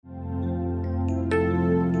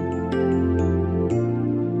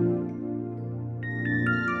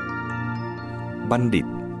บัณฑิต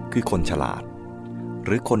คือคนฉลาดห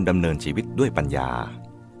รือคนดำเนินชีวิตด้วยปัญญา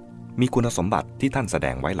มีคุณสมบัติที่ท่านแสด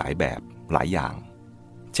งไว้หลายแบบหลายอย่าง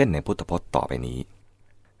เช่นในพุทธพจน์ต่อไปนี้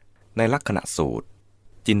ในลักขณะสูตร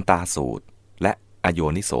จินตาสูตรและอโย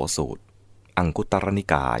นิโสสูตรอังคุตรนิ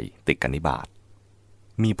กายติกนิบาต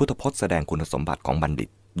มีพุทธพจน์แสดงคุณสมบัติของบัณฑิต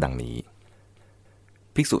ดังนี้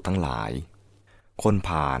ภิกษุทั้งหลายคนพ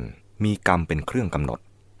าลมีกรรมเป็นเครื่องกำหนด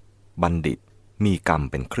บัณฑิตมีกรรม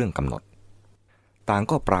เป็นเครื่องกำหนดต่าง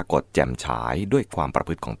ก็ปรากฏแจ่มฉายด้วยความประพ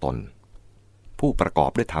ฤติของตนผู้ประกอ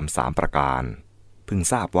บด้วยธรรม3ประการพึง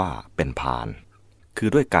ทราบว่าเป็นพาลคือ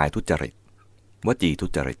ด้วยกายทุจริตวจีทุ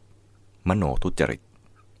จริตมโนทุจริต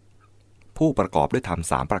ผู้ประกอบด้วยธรรม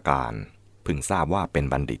3ประการพึงทราบว่าเป็น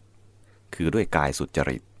บัณฑิตคือด้วยกายสุจ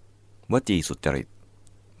ริตวจีสุจริต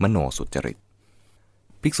มโนสุจริต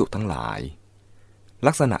ภิกษุทั้งหลาย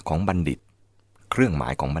ลักษณะของบัณฑิตเครื่องหมา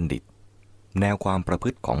ยของบัณฑิตแนวความประพ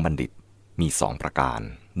ฤติของบัณฑิตมี2ประการ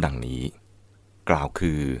ดังนี้กล่าว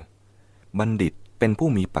คือบัณฑิตเป็นผู้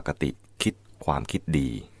มีปกติคิดความคิดดี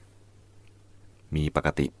มีปก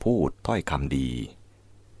ติพูดถ้อยคำดี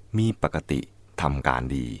มีปกติทำการ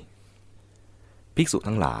ดีภิกษุ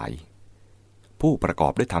ทั้งหลายผู้ประกอ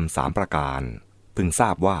บด้วยธรรม3ประการพึงทรา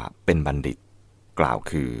บว่าเป็นบัณฑิตกล่าว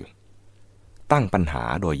คือตั้งปัญหา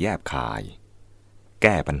โดยแยบคายแ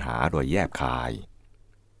ก้ปัญหาโดยแยบคาย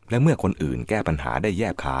และเมื่อคนอื่นแก้ปัญหาได้แย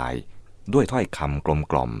บคายด้วยถ้อยคำกลม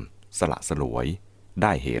กล่อมสละสลวยไ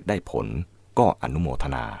ด้เหตุได้ผลก็อนุโมท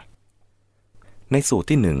นาในสูตร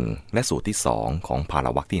ที่1และสูตรที่2ของภาล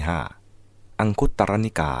วรรคที่5อังคุตร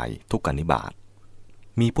นิกายทุกกนิบาต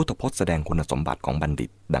มีพุทธพจน์แสดงคุณสมบัติของบัณฑิต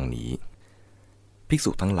ดังนี้ภิก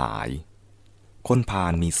ษุทั้งหลายคนพา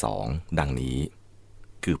ลมี2ดังนี้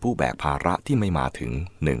คือผู้แบกภาระที่ไม่มาถึง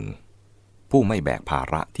1ผู้ไม่แบกภา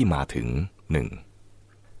ระที่มาถึง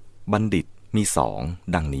1บัณฑิตมี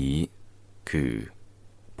2ดังนี้คือ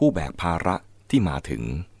ผู้แบกภาระที่มาถึง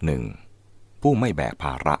1ผู้ไม่แบกภ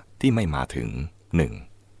าระที่ไม่มาถึง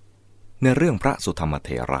1ในเรื่องพระสุธรรมเถ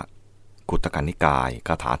ระขุตกนิกายค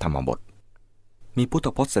าถาธรรมบทมีพุทธ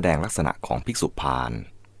พจน์แสดงลักษณะของภิกษุพาล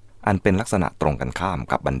อันเป็นลักษณะตรงกันข้าม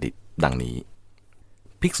กับบัณฑิตดังนี้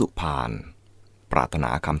ภิกษุพาลปรารถน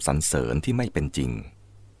าคำสรรเสริญที่ไม่เป็นจริง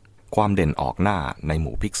ความเด่นออกหน้าในห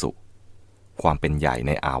มู่ภิกษุความเป็นใหญ่ใ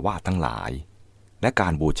นอาวาสทั้งหลายและกา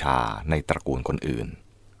รบูชาในตระกูลคนอื่น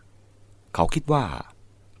เขาคิดว่า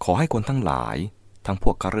ขอให้คนทั้งหลายทั้งพ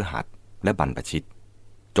วกคฤหัสถ์และบรรพชิต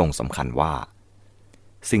จงสำคัญว่า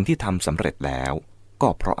สิ่งที่ทำสำเร็จแล้วก็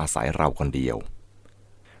เพราะอาศัยเราคนเดียว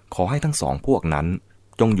ขอให้ทั้งสองพวกนั้น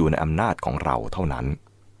จงอยู่ในอำนาจของเราเท่านั้น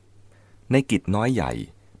ในกิจน้อยใหญ่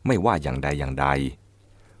ไม่ว่าอย่างใดอย่างใด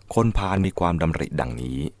คนพาลมีความดำริดัง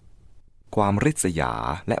นี้ความริษยา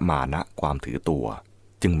และมานะความถือตัว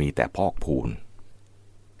จึงมีแต่พอกพูน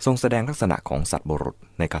ทรงแสดงลักษณะของสัตว์บุรุษ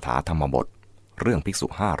ในคาถาธรรมบทเรื่องภิกษุ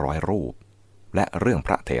500รูปและเรื่องพ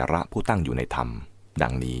ระเถระผู้ตั้งอยู่ในธรรมดั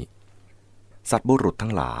งนี้สัตว์บุรุษทั้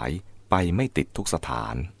งหลายไปไม่ติดทุกสถา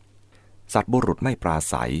นสัตว์บุรุษไม่ปรา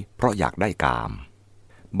ศัยเพราะอยากได้กาม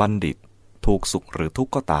บัณฑิตถูกสุขหรือทุก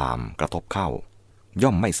ข์ก็ตามกระทบเข้าย่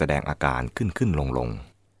อมไม่แสดงอาการขึ้นลง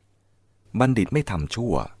บัณฑิตไม่ทำชั่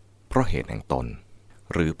วเพราะเหตุแห่งตน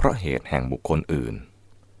หรือเพราะเหตุแห่งบุคคลอื่น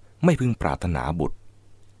ไม่พึงปรารถนาบุตร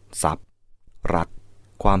ทรัพย์รัก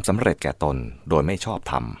ความสำเร็จแก่ตนโดยไม่ชอบ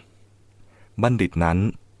ธรรมบัณฑิตนั้น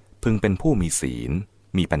พึงเป็นผู้มีศีล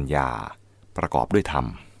มีปัญญาประกอบด้วยธรรม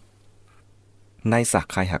ในสัก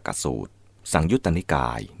ไคหกสูตรสังยุตตนิกา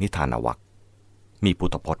ยนิทานวรรคมีพุท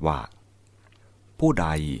ธพจน์ว่าผู้ใด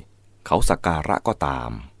เขาสักการะก็ตาม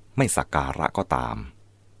ไม่สักการะก็ตาม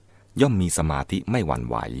ย่อมมีสมาธิไม่หวั่น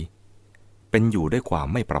ไหวเป็นอยู่ด้วยความ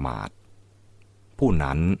ไม่ประมาทผู้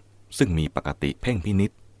นั้นซึ่งมีปกติเพ่งพินิ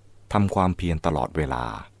จทำความเพียรตลอดเวลา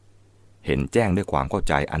เห็นแจ้งด้วยความเข้า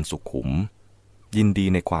ใจอันสุขุมยินดี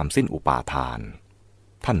ในความสิ้นอุปาทาน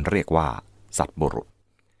ท่านเรียกว่าสัตบุรุษ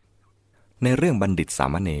ในเรื่องบัณฑิตสา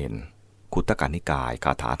มเณรขุตกนิกายค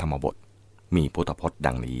าถาธรรมบทมีพุทธพจน์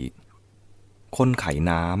ดังนี้คนไข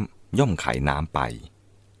น้ำย่อมไขน้ำไป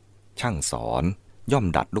ช่างสอนย่อม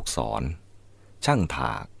ดัดลูกศรช่างถ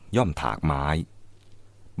ากย่อมถากไม้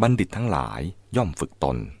บัณฑิตทั้งหลายย่อมฝึกต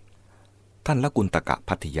นท่านละกุณตกะ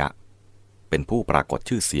ภัททิยะเป็นผู้ปรากฏ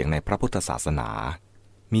ชื่อเสียงในพระพุทธศาสนา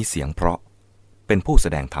มีเสียงเพราะเป็นผู้แส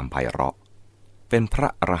ดงธรรมไพเราะเป็นพระ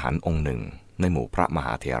อรหันต์องค์หนึ่งในหมู่พระมห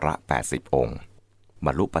าเถระ80องค์บ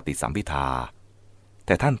รรลุปฏิสัมภิทาแ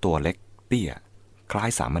ต่ท่านตัวเล็กเตี้ยคล้าย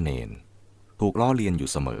สามเณรถูกล้อเลียนอยู่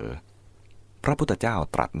เสมอพระพุทธเจ้า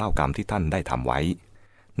ตรัสเล่ากรรมที่ท่านได้ทำไว้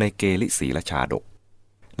ในเกลิศีลชาดก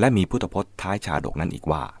และมีพุทธพจน์ท้ายชาดกนั้นอีก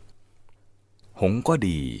ว่าหงส์ก็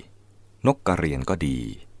ดีนกกระเรียนก็ดี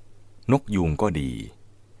นกยูงก็ดี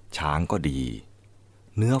ช้างก็ดี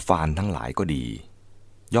เนื้อฟานทั้งหลายก็ดี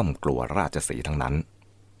ย่อมกลัวราชสีห์ทั้งนั้น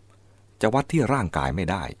จะวัดที่ร่างกายไม่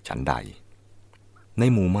ได้ฉันใดใน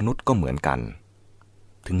หมู่มนุษย์ก็เหมือนกัน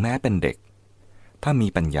ถึงแม้เป็นเด็กถ้ามี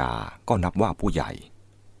ปัญญาก็นับว่าผู้ใหญ่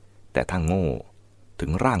แต่ถ้าโง่ถึ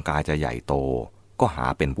งร่างกายจะใหญ่โตก็หา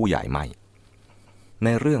เป็นผู้ใหญ่ไม่ใน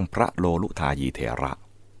เรื่องพระโลลุทายีเถระ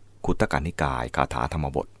ขุตกนิกายคาถาธรรม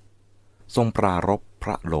บททรงปรารภพร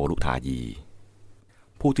ะโลลุทายี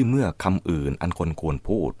ผู้ที่เมื่อคำอื่นอันคนควร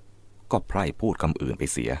พูดก็ไพร่พูดคำอื่นไป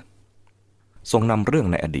เสียทรงนำเรื่อง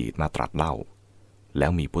ในอดีตมาตรัสเล่าแล้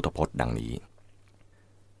วมีพุทธพจน์ดังนี้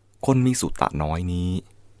คนมีสุตตะน้อยนี้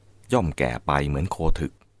ย่อมแก่ไปเหมือนโคถึ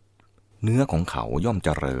กเนื้อของเขาย่อมเจ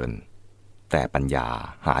ริญแต่ปัญญา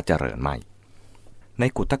หาเจริญไม่ใน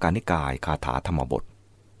กุตตกนิกายคาถาธรรมบท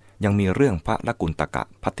ยังมีเรื่องพระลกุณตกะ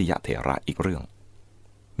ภัตติยเถระอีกเรื่อง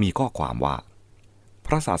มีข้อความว่าพ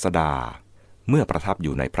ระศาสดาเมื่อประทับอ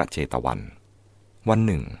ยู่ในพระเชตวันวันห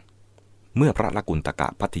นึ่งเมื่อพระลกุณตกะ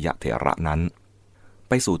ภัตติยเถระนั้น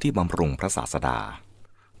ไปสู่ที่บำรุงพระศาสดา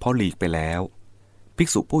พอหลีกไปแล้วภิก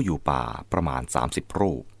ษุผู้อยู่ป่าประมาณ30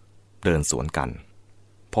รูปเดินสวนกัน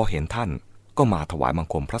พอเห็นท่านก็มาถวายบัง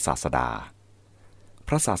คมพระศาสดาพ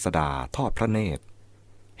ระศาสดาทอดพระเนตร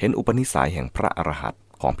เห็นอุปนิสัยแห่งพระอรหันต์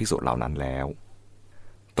ของภิกษุเหล่านั้นแล้ว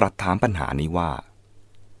ตรัสถามปัญหานี้ว่า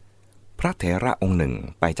พระเถระองค์หนึ่ง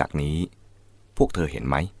ไปจากนี้พวกเธอเห็น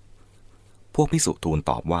ไหมพวกภิกษุทูล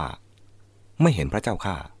ตอบว่าไม่เห็นพระเจ้า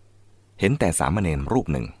ข้าเห็นแต่สามเณรรูป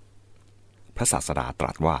หนึ่งพระศาสดาต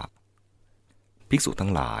รัสว่าภิกษุทั้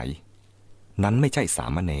งหลายนั้นไม่ใช่สา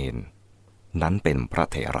มเณรนั้นเป็นพระ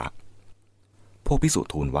เถระพวกภิกษุ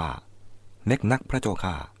ทูลว่าเน็กนักพระเจ้า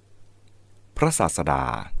ข้าพระศาสดา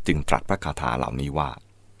จึงตรัสพระคาถาเหล่านี้ว่า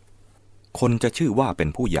คนจะชื่อว่าเป็น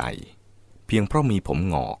ผู้ใหญ่เพียงเพราะมีผม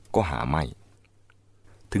งอกก็หาไม่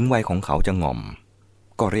ถึงวัยของเขาจะง่อม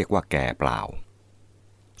ก็เรียกว่าแก่เปล่า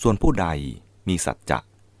ส่วนผู้ใดมีสัจจะ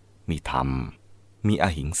มีธรรมมีอ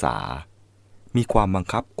หิงสามีความบัง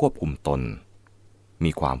คับควบคุมตน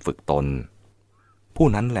มีความฝึกตนผู้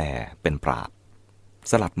นั้นแหลเป็นปราชญ์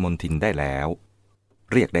สลัดมนทินได้แล้ว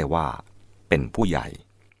เรียกได้ว่าเป็นผู้ใหญ่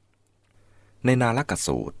ในนาลก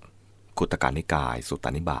สูตรขุตตกนิกายสุตต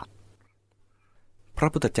นิบาตพระ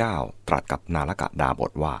พุทธเจ้าตรัสกับนาลกดาบ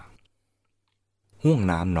ทว่าห้วง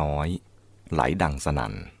น้ำน้อยไหลดังสนั่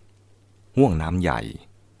นห้วงน้ำใหญ่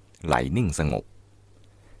ไหลนิ่งสงบ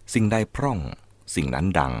สิ่งใดพร่องสิ่งนั้น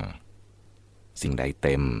ดังสิ่งใดเ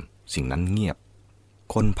ต็มสิ่งนั้นเงียบ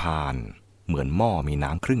คนพาลเหมือนหม้อมี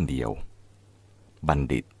น้ำครึ่งเดียวบัณ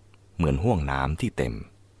ฑิตเหมือนห้วงน้ำที่เต็ม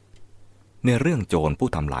ในเรื่องโจรผู้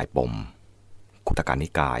ทำลายปมขุตตกนิ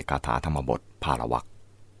กายคาถาธรรมบทภาลวรรค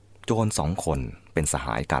โจร2 คนเป็นสห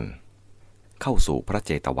ายกันเข้าสู่พระเ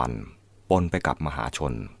จตวันปนไปกับมหาช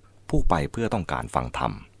นผู้ไปเพื่อต้องการฟังธรร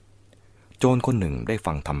มโจรคนหนึ่งได้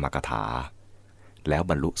ฟังธรรมกถาแล้ว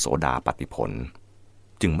บรรลุโสดาปัตติผล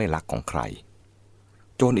จึงไม่ลักของใคร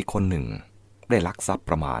โจรอีกคนหนึ่งได้ลักทรัพย์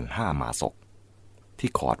ประมาณ5 มาศกที่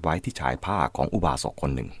ขอดไว้ที่ชายผ้าของอุบาสกค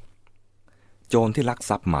นหนึ่งโจรที่ลัก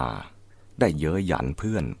ทรัพย์มาได้เย้ยหยันเ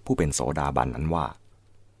พื่อนผู้เป็นโสดาบันนั้นว่า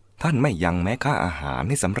ท่านไม่ยังแม้ค่าอาหาร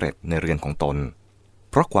ให้สำเร็จในเรือนของตน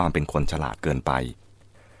เพราะความเป็นคนฉลาดเกินไป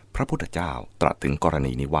พระพุทธเจ้าตรัสถึงกร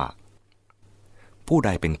ณีนี้ว่าผู้ใด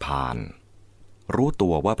เป็นพาลรู้ตั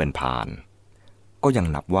วว่าเป็นพาลก็ยัง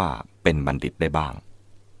นับว่าเป็นบัณฑิตได้บ้าง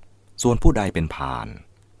ส่วนผู้ใดเป็นพาล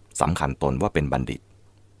สำคัญตนว่าเป็นบัณฑิต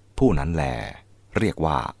ผู้นั้นแลเรียก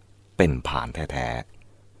ว่าเป็นพาลแท้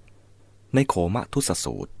ๆในโคมทุส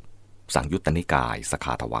สูตรสังยุตตนิกายสข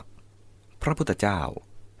าทวรรคพระพุทธเจ้า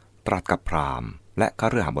ตรัสกับพราหมณ์และค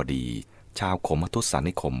ฤหบดีชาวโคมทุสา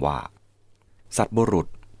นิคมว่าสัตบุรุษ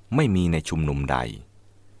ไม่มีในชุมนุมใด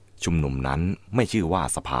ชุมนุมนั้นไม่ชื่อว่า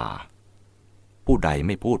สภาผู้ใดไ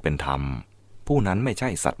ม่พูดเป็นธรรมผู้นั้นไม่ใช่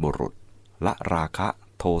สัตบุรุษละราคะ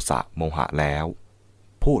โทสะโมหะแล้ว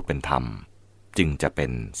พูดเป็นธรรมจึงจะเป็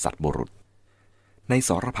นสัตบุรุษในส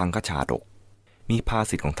รพังคชาดกมีภา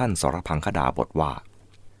ษิตของท่านสรพังคดาบทว่า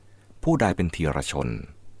ผู้ใดเป็นธีรชน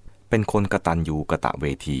เป็นคนกตัญญูกตเว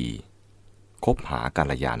ทีคบหากั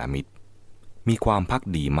ลยาณมิตรมีความภัก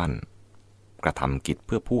ดีมั่นกระทำกิจเ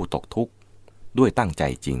พื่อผู้ตกทุกข์ด้วยตั้งใจ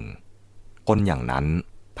จริงคนอย่างนั้น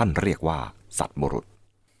ท่านเรียกว่าสัตบุรุษ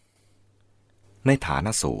ในฐาน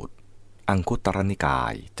สูตรอังคุตรนิกา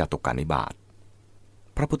ยจตุกานิบาต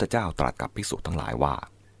พระพุทธเจ้าตรัสกับภิกษุทั้งหลายว่า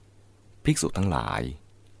ภิกษุทั้งหลาย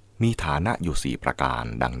มีฐานะอยู่4 ประการ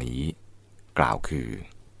ดังนี้กล่าวคือ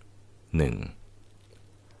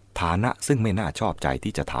 1. ฐานะซึ่งไม่น่าชอบใจ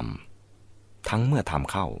ที่จะทำทั้งเมื่อท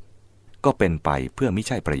ำเข้าก็เป็นไปเพื่อมิใ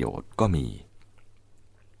ช่ประโยชน์ก็มี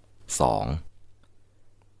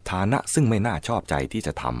 2. ฐานะซึ่งไม่น่าชอบใจที่จ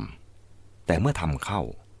ะทำแต่เมื่อทำเข้า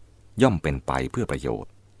ย่อมเป็นไปเพื่อประโยช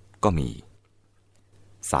น์ก็มี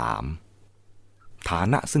 3. ฐา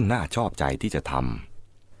นะซึ่งน่าชอบใจที่จะท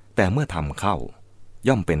ำแต่เมื่อทำเข้า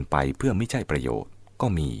ย่อมเป็นไปเพื่อไม่ใช่ประโยชน์ก็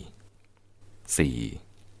มี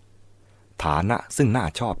 4. ฐานะซึ่งน่า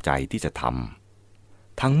ชอบใจที่จะท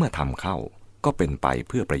ำทั้งเมื่อทำเข้าก็เป็นไป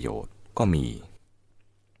เพื่อประโยชน์ก็มี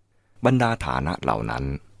บรรดาฐานะเหล่านั้น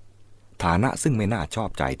ฐานะซึ่งไม่น่าชอบ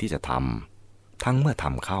ใจที่จะทำทั้งเมื่อท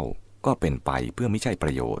ำเข้าก็เป็นไปเพื่อไม่ใช่ปร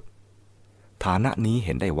ะโยชน์ฐานะนี้เ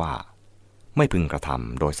ห็นได้ว่าไม่พึงกระท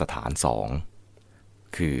ำโดยสถานสอง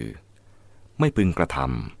คือไม่พึงกระท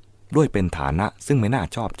ำด้วยเป็นฐานะซึ่งไม่น่า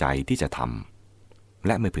ชอบใจที่จะทำแ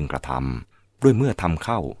ละไม่พึงกระทำด้วยเมื่อทำเ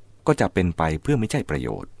ข้าก็จะเป็นไปเพื่อไม่ใช่ประโย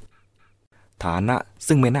ชน์ฐานะ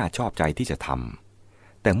ซึ่งไม่น่าชอบใจที่จะท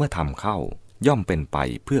ำแต่เมื่อทำเข้าย่อมเป็นไป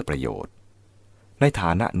เพื่อประโยชน์ในฐ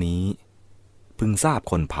านะนี้พึงทราบ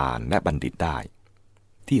คนพาลและบัณฑิตได้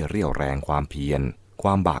ที่เรี่ยวแรงความเพียรคว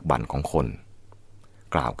ามบากบั่นของคน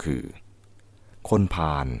กล่าวคือคนพ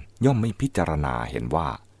าลย่อมไม่พิจารณาเห็นว่า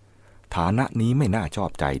ฐานะนี้ไม่น่าชอ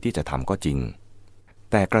บใจที่จะทำก็จริง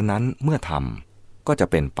แต่กระนั้นเมื่อทำก็จะ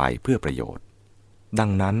เป็นไปเพื่อประโยชน์ดั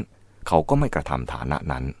งนั้นเขาก็ไม่กระทำฐานะ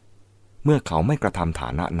นั้นเมื่อเขาไม่กระทำฐา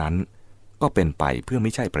นะนั้นก็เป็นไปเพื่อไ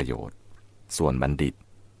ม่ใช่ประโยชน์ส่วนบัณฑิต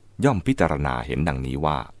ย่อมพิจารณาเห็นดังนี้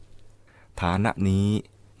ว่าฐานะนี้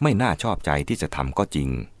ไม่น่าชอบใจที่จะทำก็จริง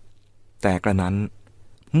แต่กระนั้น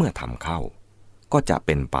เมื่อทำเข้าก็จะเ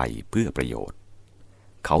ป็นไปเพื่อประโยชน์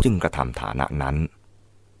เขาจึงกระทำฐานะนั้น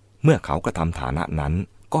เมื่อเขากระทำฐานะนั้น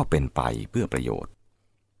ก็เป็นไปเพื่อประโยชน์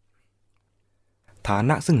ฐา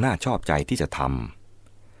นะซึ่งน่าชอบใจที่จะท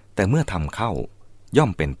ำแต่เมื่อทำเข้าย่อ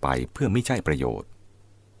มเป็นไปเพื่อไม่ใช่ประโยชน์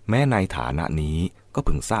แม้ในฐานะนี้ก็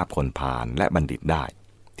พึงทราบคนพาลและบัณฑิตได้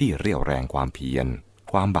ที่เรี่ยวแรงความเพียร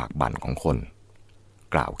ความบากบั่นของคน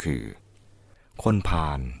กล่าวคือคนพา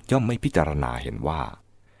ลย่อมไม่พิจารณาเห็นว่า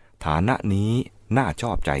ฐานะนี้น่าช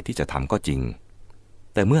อบใจที่จะทำก็จริง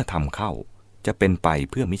แต่เมื่อทำเข้าจะเป็นไป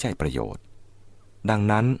เพื่อไม่ใช่ประโยชน์ดัง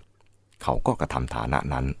นั้นเขาก็กระทำฐานะ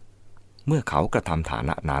นั้นเมื่อเขากระทำฐาน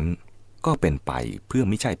ะนั้นก็เป็นไปเพื่อ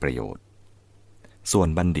ไม่ใช่ประโยชน์ส่วน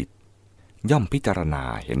บัณฑิตย่อมพิจารณา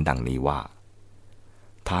เห็นดังนี้ว่า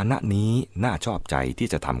ฐานะนี้น่าชอบใจที่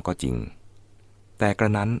จะทำก็จริงแต่กร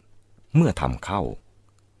ะนั้นเมื่อทำเข้า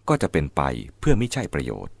ก็จะเป็นไปเพื่อไม่ใช่ประโ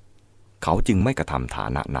ยชน์เขาจึงไม่กระทำฐา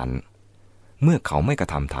นะนั้นเมื่อเขาไม่กระ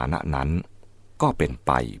ทำฐานะนั้นก็เป็นไ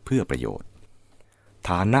ปเพื่อประโยชน์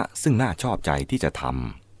ฐานะซึ่งน่าชอบใจที่จะท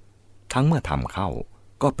ำทั้งเมื่อทำเข้า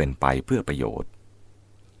ก็เป็นไปเพื่อประโยชน์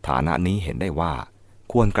ฐานะนี้เห็นได้ว่า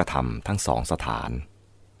ควรกระทำทั้งสองสถาน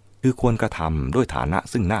คือควรกระทำด้วยฐานะ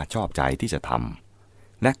ซึ่งน่าชอบใจที่จะท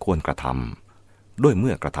ำและควรกระทำด้วยเ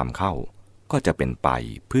มื่อกระทำเข้าก็จะเป็นไป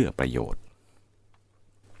เพื่อประโยชน์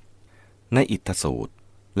ในอิทธสูตร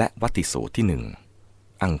และวัตติสูตรที่หนึ่ง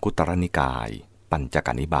อังคุตรนิกายปัญจก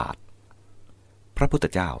นิบาตพระพุทธ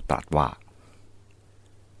เจ้าตรัสว่า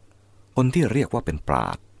คนที่เรียกว่าเป็นปรา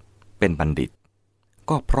ชญ์เป็นบัณฑิต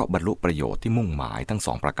ก็เพราะบรรลุประโยชน์ที่มุ่งหมายทั้งส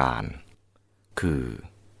องประการคือ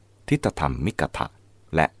ทิฏฐธรรมมิกถะ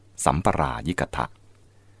และสัมปรายิกถะ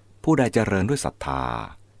ผู้ใดเจริญด้วยศรัทธา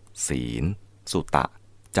ศีลสุตะ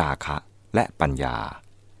จาคะและปัญญา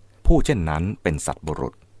ผู้เช่นนั้นเป็นสัตบุรุ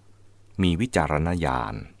ษมีวิจารณญา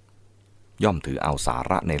ณย่อมถือเอาสา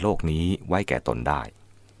ระในโลกนี้ไว้แก่ตนได้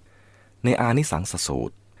ในอานิสังสสู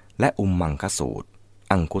ตรและอุมมังคสูตร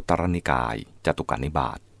อังคุตรนิกายจตุกนิบ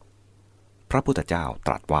าตพระพุทธเจ้าต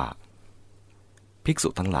รัสว่าภิกษุ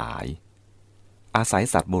ทั้งหลายอาศัย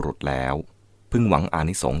สัตบุรุษแล้วพึงหวังอา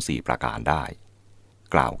นิสงส์4ประการได้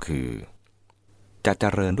กล่าวคือจะเจ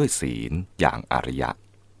ริญด้วยศีลอย่างอริยะ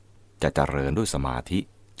จะเจริญด้วยสมาธิ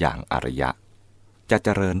อย่างอริยะจะเจ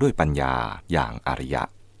ริญด้วยปัญญาอย่างอริยะ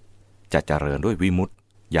จะเจริญด้วยวิมุตติ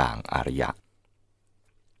อย่างอริยะ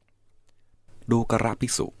ดูกระภิ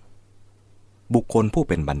กษุบุคคลผู้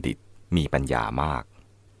เป็นบัณฑิตมีปัญญามาก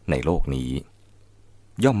ในโลกนี้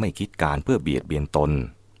ย่อมไม่คิดการเพื่อเบียดเบียนตน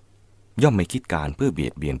ย่อมไม่คิดการเพื่อเบีย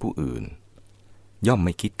ดเบียนผู้อื่นย่อมไ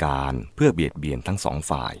ม่คิดการเพื่อเบียดเบียนทั้งสอง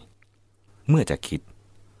ฝ่ายเมื่อจะคิด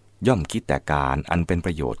ย่อมคิดแต่การอันเป็นป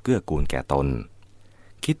ระโยชน์เกื้อกูลแก่ตน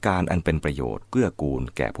คิดการอันเป็นประโยชน์เกื้อกูล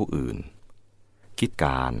แก่ผู้อื่นคิดก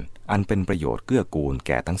ารอันเป็นประโยชน์เกื้อกูลแ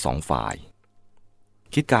ก่ทั้งสองฝ่าย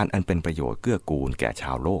คิดการอันเป็นประโยชน์เกื้อกูลแก่ช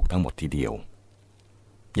าวโลกทั้งหมดทีเดียว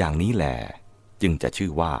อย่างนี้แลจึงจะชื่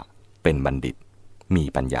อว่าเป็นบัณฑิตมี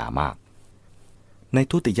ปัญญามากใน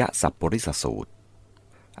ทุติยสัพปริสสูตร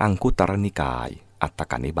อังคุตรนิกายอัตต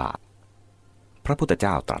กนิบาตพระพุทธเ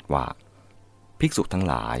จ้าตรัสว่าภิกษุทั้ง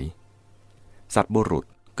หลายสัตบุรุษ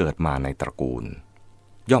เกิดมาในตระกูล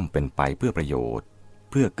ย่อมเป็นไปเพื่อประโยชน์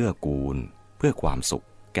เพื่อเกื้อกูลเพื่อความสุข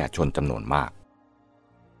แก่ชนจำนวนมาก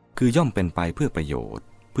คือย่อมเป็นไปเพื่อประโยชน์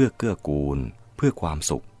เพื่อเกื้อกูลเพื่อความ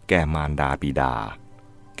สุขแก่มารดาบิดา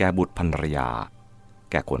แก่บุตรภรรยา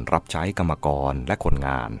แก่คนรับใช้กรรมกรและคนง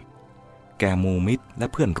านแก่หมู่มิตรและ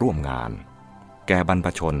เพื่อนร่วมงานแก่บรรพ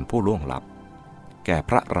ชนผู้ล่วงลับแก่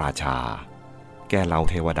พระราชาแก่เหล่า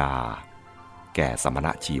เทวดาแก่สมณ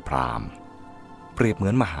ชีพราหมณ์เปรียบเหมื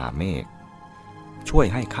อนมหาเมฆช่วย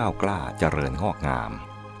ให้ข้าวกล้าเจริญงอกงาม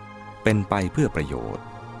เป็นไปเพื่อประโยชน์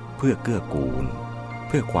เพื่อเกื้อกูลเ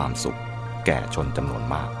พื่อความสุขแก่ชนจำนวน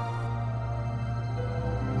มาก